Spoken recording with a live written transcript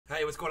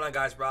Hey, what's going on,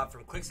 guys? Rob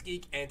from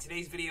ClicksGeek, and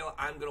today's video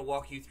I'm going to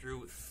walk you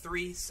through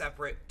 3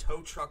 separate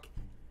tow truck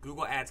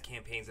Google Ads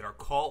campaigns that are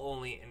call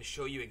only and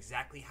show you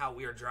exactly how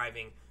we are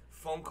driving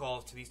phone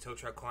calls to these tow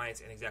truck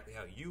clients and exactly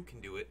how you can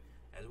do it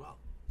as well.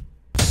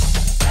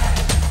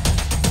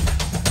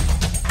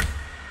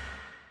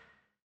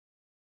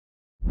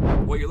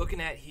 What you're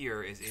looking at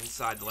here is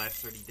inside the last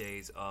 30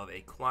 days of a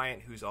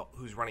client who's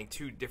running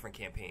 2 different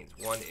campaigns.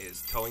 One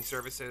is towing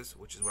services,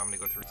 which is what I'm going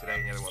to go through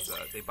today, and the other one's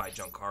they buy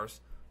junk cars.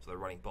 So they're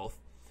running both.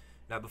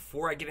 Now,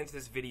 before I get into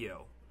this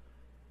video,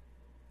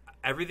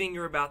 everything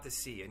you're about to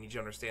see, I need you to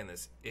understand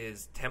this,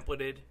 is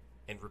templated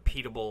and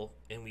repeatable,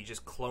 and we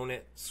just clone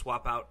it,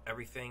 swap out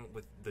everything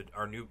with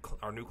our new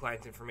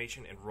client's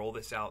information, and roll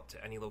this out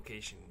to any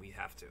location we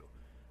have to.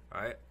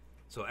 All right?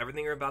 So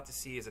everything you're about to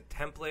see is a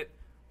template.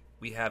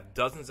 We have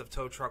dozens of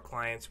tow truck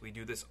clients. We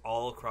do this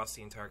all across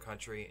the entire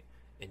country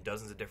in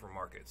dozens of different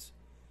markets.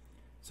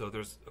 So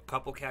there's a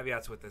couple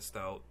caveats with this,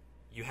 though.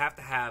 You have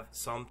to have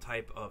some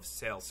type of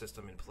sales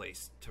system in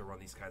place to run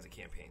these kinds of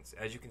campaigns.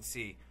 As you can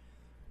see,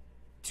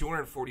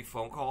 240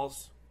 phone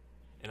calls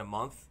in a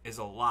month is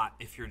a lot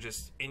if you're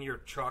just in your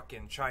truck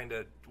and trying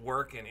to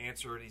work and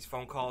answer these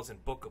phone calls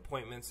and book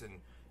appointments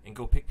and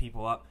go pick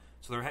people up.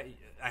 So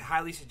I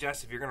highly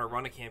suggest if you're going to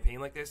run a campaign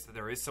like this that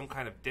there is some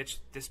kind of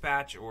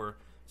dispatch or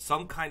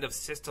some kind of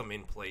system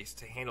in place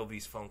to handle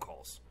these phone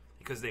calls,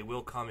 because they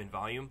will come in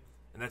volume.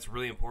 And that's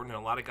really important.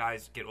 And a lot of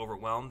guys get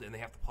overwhelmed and they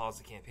have to pause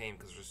the campaign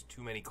because there's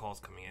too many calls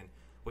coming in,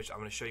 which I'm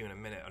going to show you in a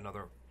minute.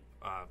 Another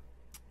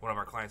one of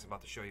our clients I'm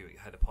about to show you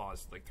had to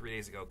pause like 3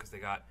 days ago because they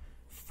got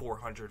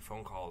 400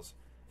 phone calls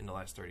in the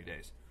last 30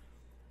 days.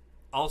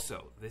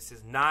 Also, this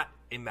is not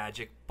a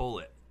magic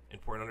bullet.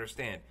 Important to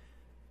understand.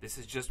 This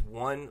is just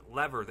one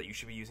lever that you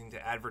should be using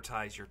to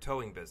advertise your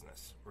towing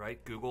business,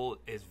 right? Google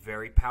is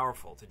very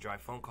powerful to drive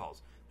phone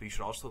calls, but you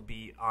should also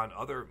be on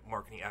other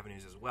marketing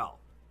avenues as well.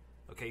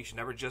 Okay, you should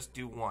never just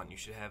do one. You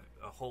should have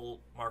a whole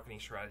marketing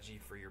strategy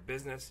for your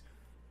business,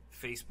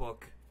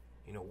 Facebook,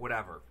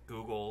 whatever,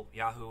 Google,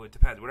 Yahoo, it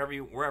depends. Wherever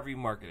you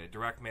market it,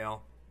 direct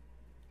mail,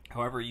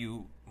 however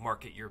you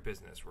market your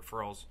business,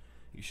 referrals,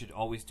 you should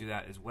always do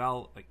that as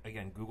well. Like,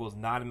 again, Google is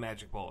not a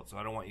magic bullet, so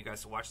I don't want you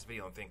guys to watch this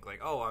video and think like,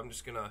 oh, I'm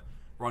just going to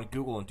run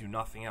Google and do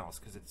nothing else,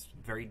 because it's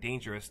very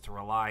dangerous to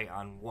rely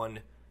on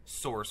one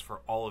source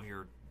for all of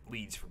your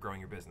leads for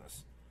growing your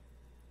business.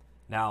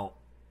 Now,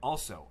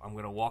 also, I'm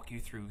going to walk you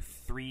through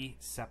 3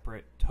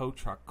 separate tow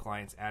truck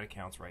clients' ad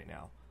accounts right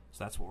now.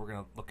 So that's what we're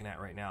going to looking at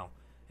right now,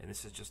 and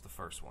this is just the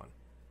first one.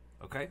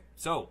 Okay?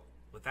 So,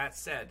 with that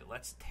said,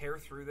 let's tear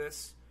through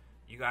this.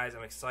 You guys,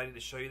 I'm excited to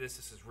show you this.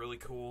 This is really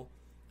cool.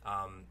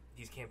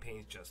 These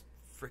campaigns just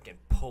freaking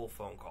pull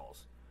phone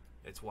calls.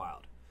 It's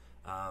wild.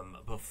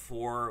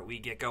 Before we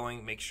get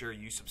going, make sure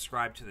you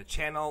subscribe to the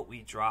channel.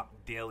 We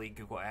drop daily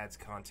Google Ads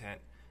content.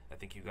 I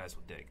think you guys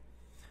will dig.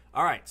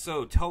 All right,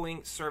 so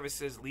towing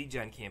services lead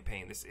gen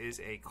campaign. This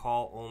is a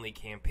call-only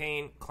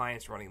campaign.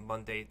 Clients running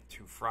Monday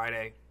through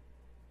Friday,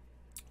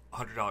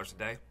 $100 a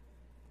day.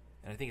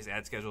 And I think his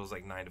ad schedule is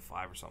like 9 to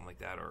 5 or something like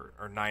that,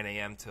 or 9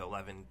 a.m. to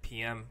 11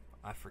 p.m.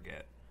 I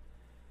forget.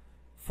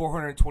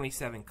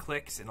 427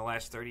 clicks in the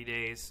last 30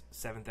 days,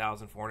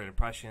 7,400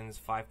 impressions,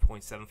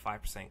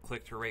 5.75%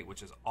 click-through rate,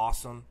 which is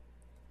awesome.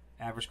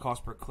 Average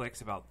cost per click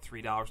is about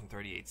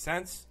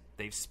 $3.38.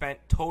 They've spent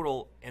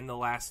total in the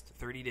last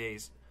 30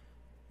 days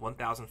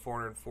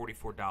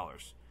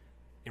 $1,444.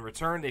 In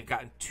return, they've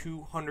gotten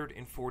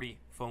 240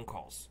 phone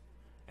calls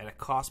at a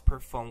cost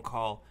per phone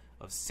call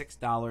of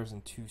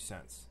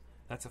 $6.02.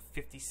 That's a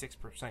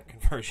 56%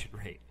 conversion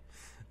rate,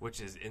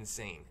 which is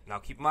insane. Now,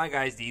 keep in mind,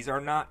 guys, these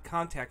are not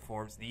contact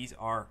forms. These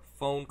are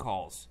phone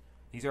calls.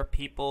 These are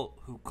people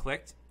who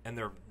clicked and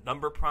their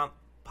number prompt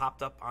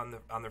popped up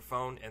on their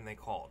phone and they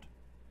called.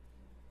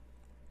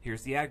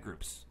 Here's the ad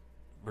groups.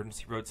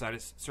 Emergency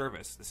roadside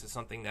service. This is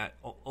something that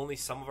only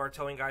some of our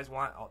towing guys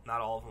want.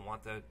 Not all of them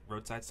want the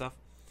roadside stuff.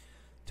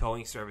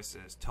 Towing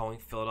services. Towing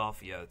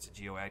Philadelphia. It's a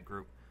geo ad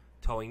group.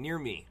 Towing near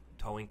me.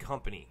 Towing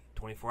company.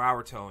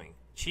 24-hour towing.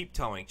 Cheap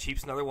towing.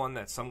 Cheap's another one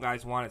that some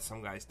guys want it,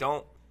 some guys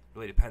don't.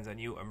 Really depends on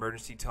you.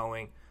 Emergency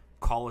towing.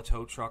 Call a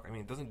tow truck. I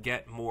mean, it doesn't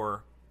get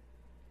more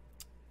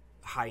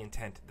high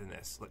intent than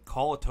this. Like,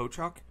 call a tow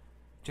truck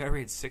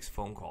generated 6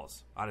 phone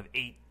calls out of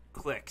 8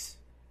 clicks.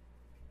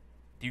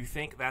 Do you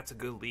think that's a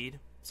good lead?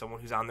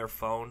 Someone who's on their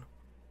phone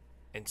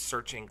and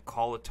searching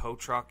call a tow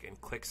truck and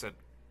clicks a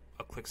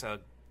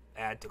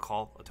ad to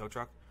call a tow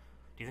truck.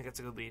 Do you think that's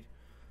a good lead?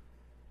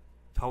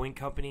 Towing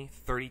company,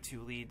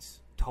 32 leads.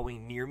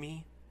 Towing near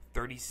me,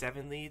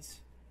 37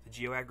 leads. The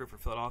geo ad group for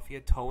Philadelphia,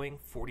 towing,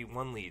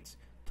 41 leads.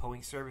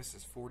 Towing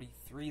services,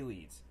 43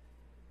 leads.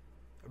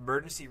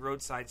 Emergency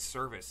roadside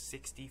service,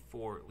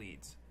 64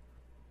 leads.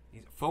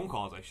 These are phone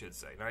calls, I should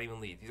say, not even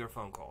leads. These are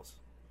phone calls.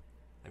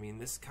 I mean,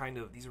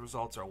 these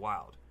results are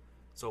wild.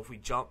 So if we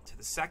jump to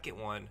the second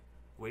one,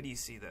 where do you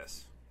see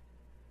this?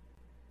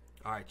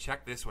 All right,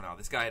 check this one out.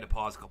 This guy had to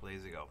pause a couple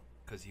days ago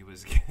because he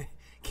was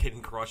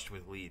getting crushed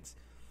with leads.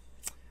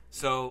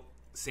 So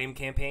Same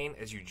campaign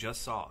as you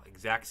just saw.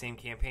 Exact same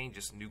campaign,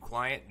 just new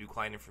client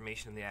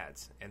information in the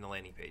ads, and the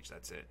landing page.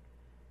 That's it.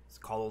 It's a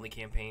call-only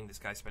campaign. This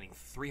guy's spending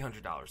 $300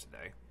 a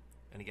day.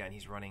 And again,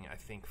 he's running, I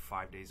think,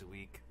 5 days a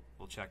week.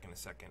 We'll check in a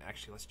second.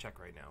 Actually, let's check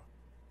right now.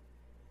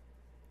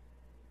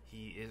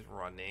 He is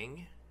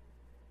running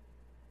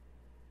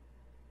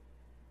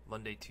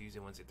Monday, Tuesday,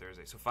 Wednesday,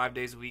 Thursday. So 5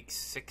 days a week,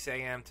 6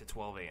 a.m. to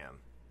 12 a.m.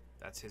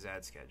 That's his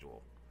ad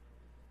schedule.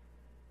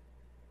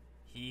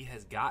 He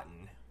has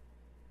gotten,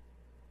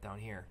 down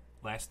here,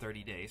 last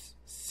 30 days,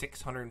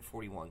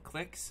 641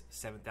 clicks,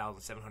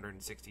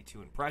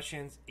 7,762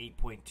 impressions,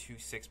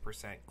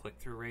 8.26%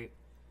 click-through rate.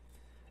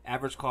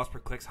 Average cost per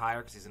click is higher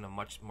because he's in a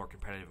much more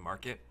competitive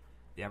market.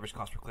 The average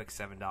cost per click is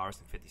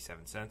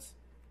 $7.57.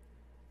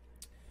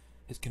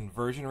 His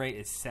conversion rate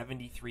is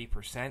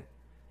 73%,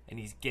 and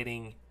he's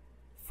getting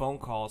phone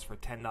calls for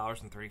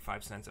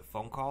 $10.35 a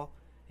phone call,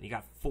 and he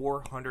got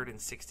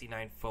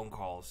 469 phone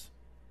calls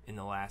in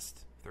the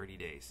last 30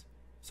 days.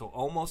 So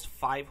almost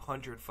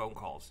 500 phone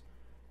calls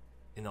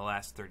in the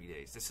last 30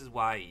 days. This is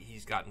why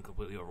he's gotten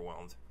completely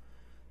overwhelmed.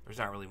 There's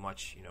not really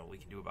much, we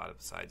can do about it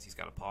besides he's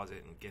got to pause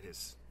it and get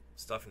his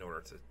stuff in order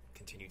to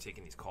continue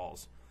taking these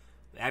calls.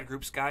 The ad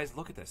groups, guys,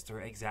 look at this. They're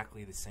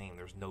exactly the same.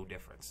 There's no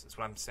difference. That's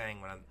what I'm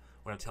saying when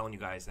I'm telling you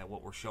guys that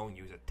what we're showing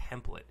you is a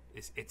template.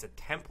 It's a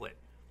template.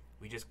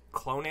 We just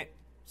clone it,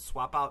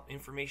 swap out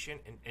information,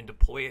 and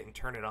deploy it and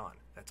turn it on.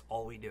 That's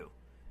all we do.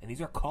 And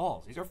these are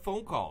calls. These are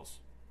phone calls.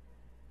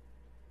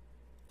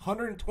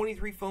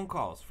 123 phone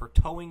calls for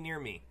towing near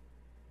me.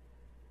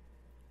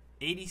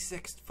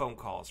 86 phone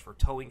calls for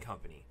towing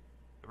company.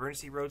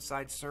 Emergency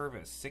roadside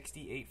service,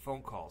 68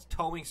 phone calls.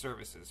 Towing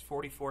services,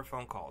 44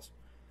 phone calls.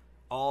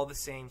 All the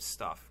same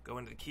stuff. Go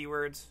into the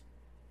keywords.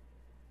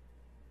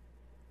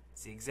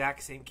 It's the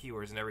exact same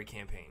keywords in every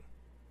campaign.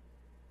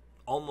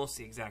 Almost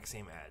the exact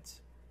same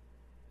ads.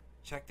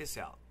 Check this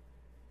out.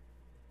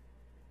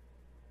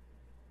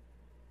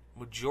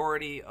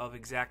 Majority of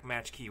exact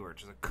match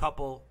keywords. There's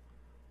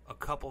a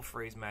couple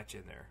phrase match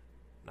in there.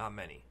 Not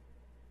many.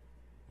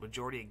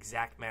 Majority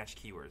exact match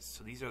keywords.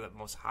 So these are the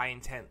most high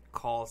intent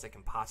calls that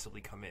can possibly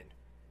come in.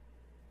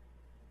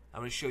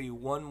 I'm going to show you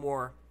one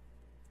more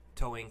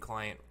towing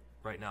client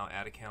right now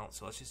ad account.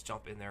 So let's just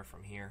jump in there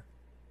from here.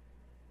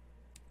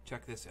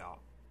 Check this out.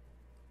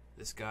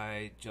 This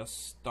guy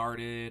just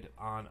started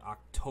on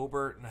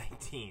October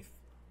 19th.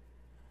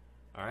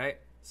 Alright,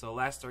 so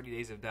last 30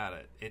 days of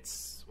data.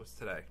 What's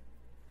today?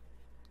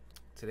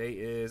 Today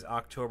is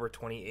October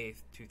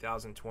 28th,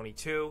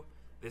 2022.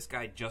 This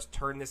guy just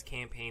turned this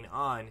campaign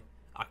on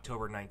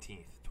October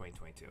 19th,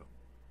 2022.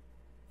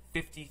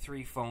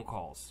 53 phone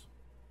calls.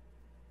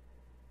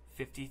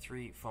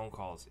 53 phone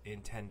calls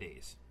in 10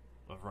 days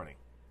of running.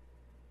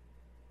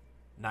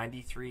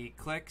 93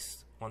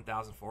 clicks,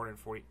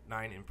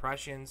 1,449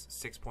 impressions,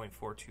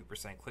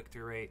 6.42%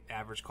 click-through rate.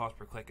 Average cost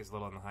per click is a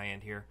little on the high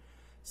end here,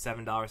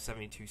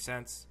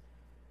 $7.72.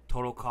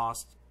 Total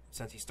cost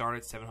since he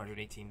started,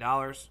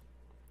 $718.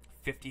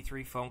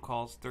 53 phone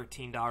calls,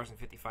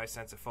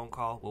 $13.55 a phone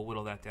call. We'll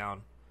whittle that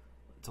down.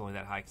 It's only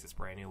that high because it's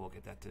brand new. We'll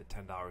get that to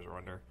 $10 or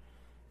under.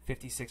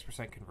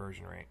 56%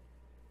 conversion rate.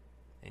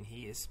 And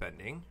he is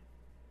spending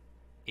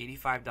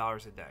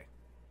 $85 a day.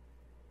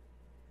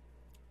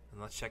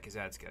 And let's check his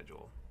ad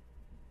schedule.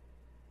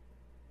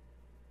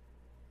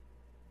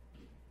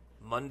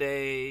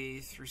 Monday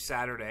through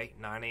Saturday,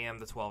 9 a.m.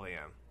 to 12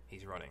 a.m.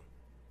 he's running.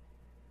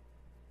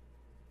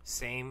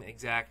 Same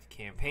exact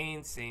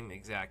campaign, same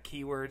exact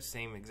keywords,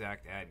 same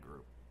exact ad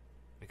group,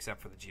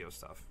 except for the geo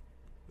stuff.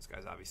 This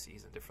guy's obviously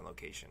he's in a different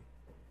location.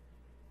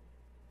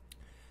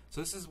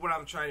 So this is what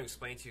I'm trying to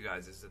explain to you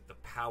guys, is that the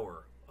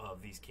power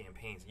of these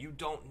campaigns. You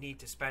don't need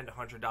to spend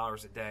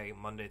 $100 a day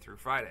Monday through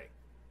Friday,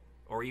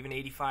 or even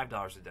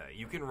 $85 a day.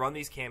 You can run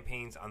these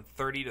campaigns on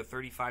 $30 to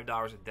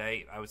 $35 a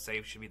day. I would say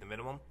it should be the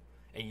minimum,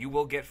 and you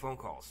will get phone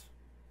calls.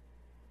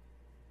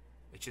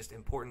 It's just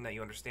important that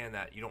you understand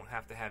that you don't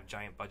have to have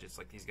giant budgets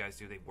like these guys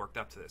do. They've worked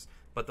up to this.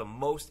 But the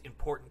most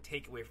important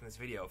takeaway from this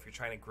video, if you're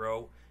trying to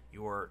grow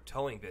your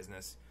towing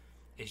business,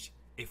 is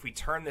if we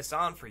turn this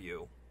on for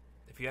you,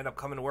 if you end up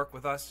coming to work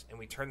with us and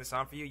we turn this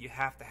on for you, you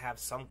have to have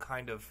some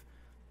kind of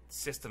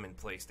system in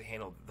place to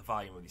handle the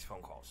volume of these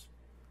phone calls.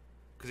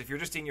 Because if you're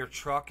just in your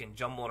truck and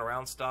jumbling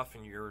around stuff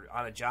and you're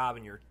on a job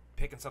and you're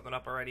picking something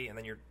up already and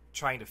then you're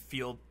trying to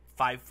field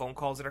 5 phone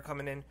calls that are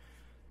coming in,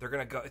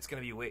 it's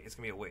gonna be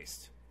a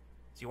waste.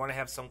 So you want to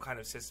have some kind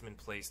of system in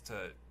place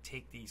to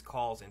take these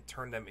calls and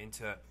turn them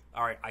into,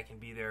 all right, I can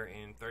be there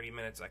in 30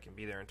 minutes, I can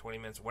be there in 20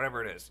 minutes,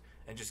 whatever it is,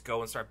 and just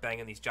go and start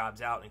banging these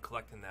jobs out and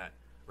collecting that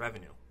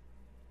revenue.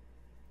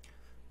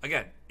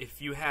 Again,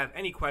 if you have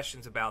any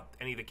questions about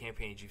any of the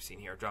campaigns you've seen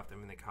here, drop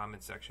them in the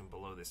comment section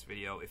below this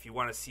video. If you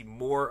want to see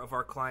more of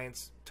our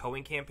clients'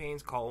 towing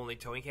campaigns, call-only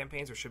towing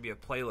campaigns, there should be a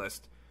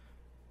playlist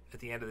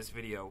at the end of this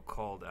video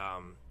called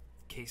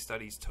Case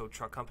Studies Tow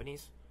Truck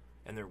Companies.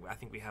 And I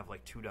think we have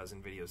like 24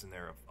 videos in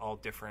there of all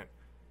different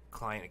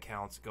client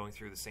accounts going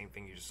through the same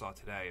thing you just saw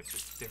today. It's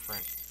just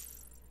different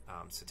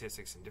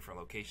statistics in different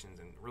locations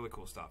and really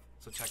cool stuff.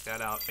 So check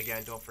that out.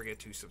 Again, don't forget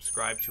to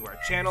subscribe to our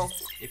channel.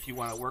 If you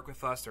want to work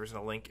with us, there's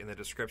a link in the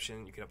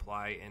description. You can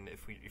apply, and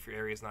if your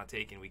area is not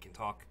taken, we can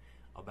talk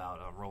about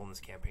rolling this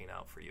campaign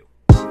out for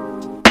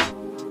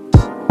you.